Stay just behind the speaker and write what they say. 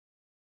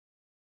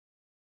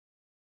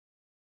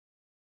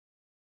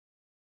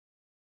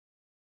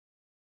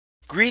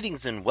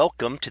Greetings and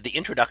welcome to the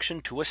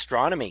introduction to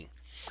astronomy.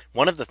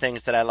 One of the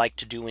things that I like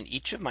to do in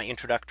each of my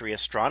introductory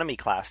astronomy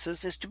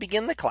classes is to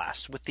begin the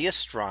class with the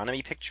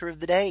astronomy picture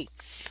of the day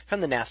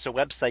from the NASA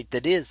website,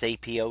 that is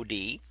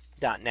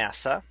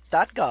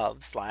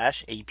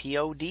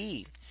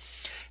apod.nasa.gov/apod.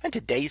 And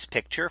today's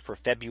picture for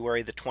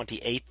February the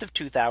 28th of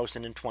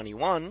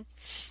 2021.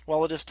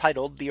 Well, it is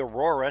titled the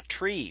Aurora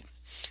tree.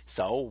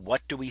 So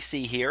what do we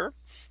see here?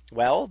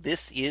 Well,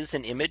 this is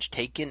an image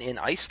taken in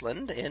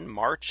Iceland in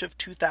March of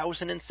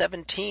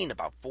 2017,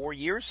 about 4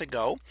 years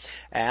ago.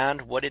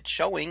 And what it's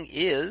showing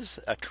is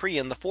a tree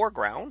in the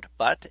foreground.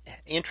 But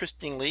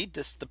interestingly,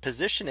 just the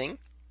positioning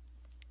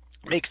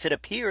makes it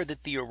appear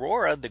that the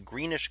aurora, the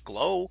greenish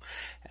glow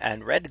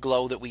and red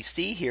glow that we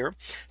see here,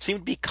 seem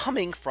to be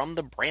coming from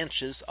the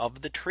branches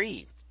of the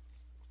tree.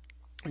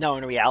 Now,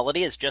 in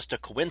reality, it's just a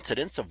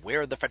coincidence of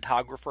where the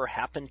photographer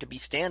happened to be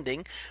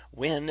standing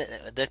when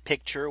the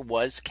picture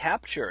was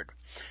captured.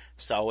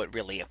 So it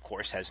really, of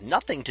course, has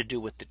nothing to do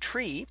with the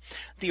tree.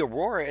 The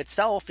aurora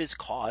itself is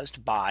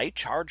caused by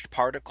charged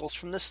particles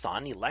from the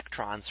sun,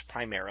 electrons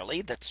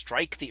primarily, that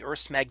strike the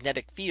Earth's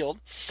magnetic field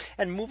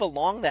and move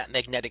along that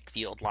magnetic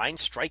field line,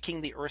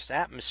 striking the Earth's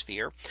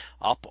atmosphere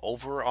up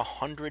over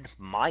 100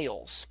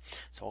 miles.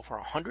 So over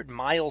 100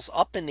 miles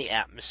up in the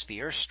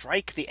atmosphere,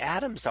 strike the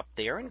atoms up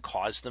there and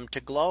cause them to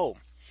glow.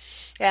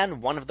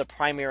 And one of the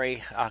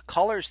primary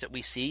colors that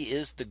we see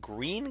is the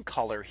green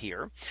color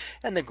here.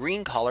 And the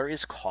green color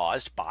is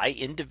caused by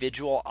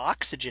individual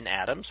oxygen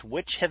atoms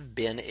which have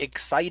been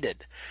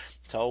excited.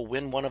 So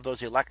when one of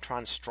those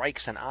electrons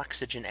strikes an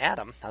oxygen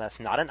atom, now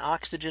that's not an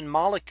oxygen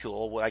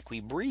molecule like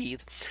we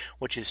breathe,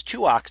 which is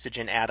two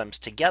oxygen atoms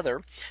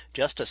together,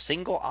 just a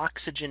single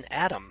oxygen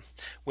atom.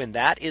 When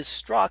that is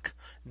struck,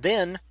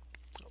 then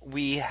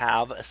we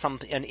have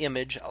an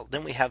image,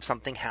 then we have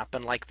something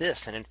happen like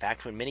this. And in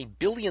fact, when many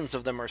billions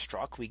of them are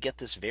struck, we get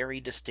this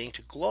very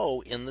distinct glow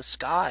in the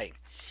sky.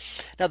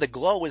 Now, the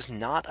glow is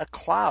not a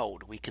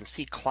cloud. We can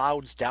see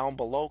clouds down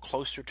below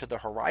closer to the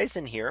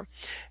horizon here,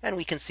 and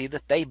we can see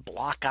that they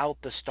block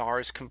out the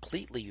stars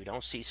completely. You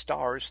don't see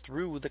stars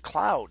through the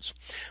clouds.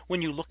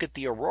 When you look at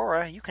the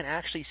aurora, you can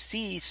actually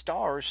see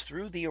stars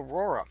through the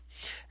aurora.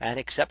 And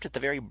except at the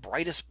very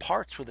brightest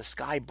parts where the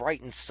sky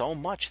brightens so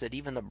much that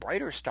even the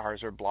brighter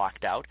stars are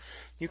blocked out,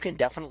 you can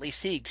definitely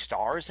see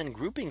stars and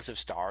groupings of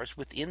stars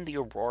within the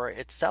aurora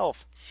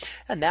itself.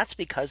 And that's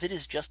because it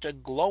is just a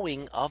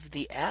glowing of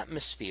the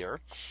atmosphere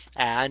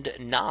and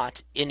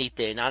not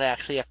anything, not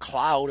actually a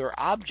cloud or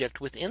object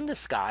within the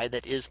sky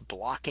that is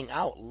blocking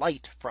out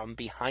light from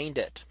behind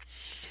it.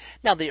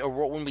 Now,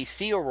 when we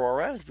see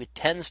aurora, it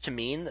tends to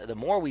mean that the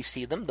more we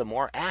see them, the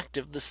more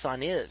active the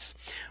sun is.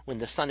 When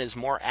the sun is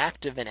more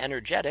active and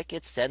energetic,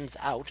 it sends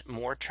out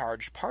more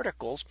charged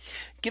particles,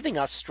 giving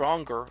us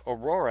stronger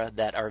aurora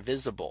that are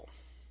visible.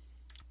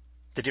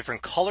 The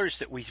different colors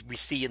that we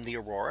see in the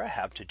aurora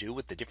have to do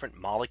with the different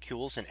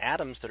molecules and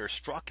atoms that are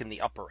struck in the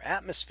upper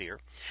atmosphere.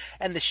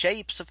 And the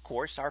shapes, of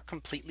course, are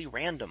completely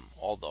random,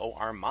 although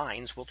our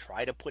minds will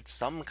try to put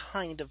some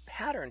kind of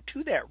pattern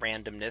to that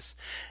randomness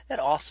that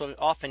also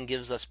often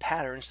gives us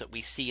patterns that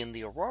we see in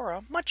the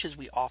aurora, much as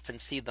we often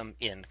see them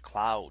in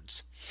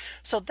clouds.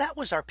 So that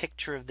was our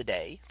picture of the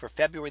day for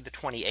February the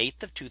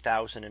 28th of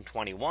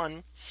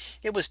 2021.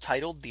 It was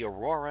titled the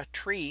Aurora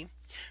tree.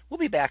 We'll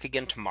be back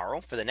again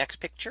tomorrow for the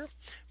next picture,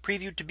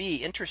 previewed to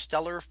be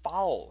interstellar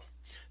fowl.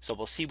 So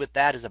we'll see what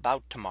that is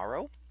about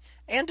tomorrow.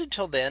 And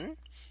until then,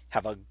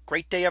 have a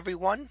great day,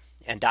 everyone,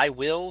 and I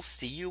will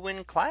see you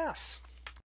in class.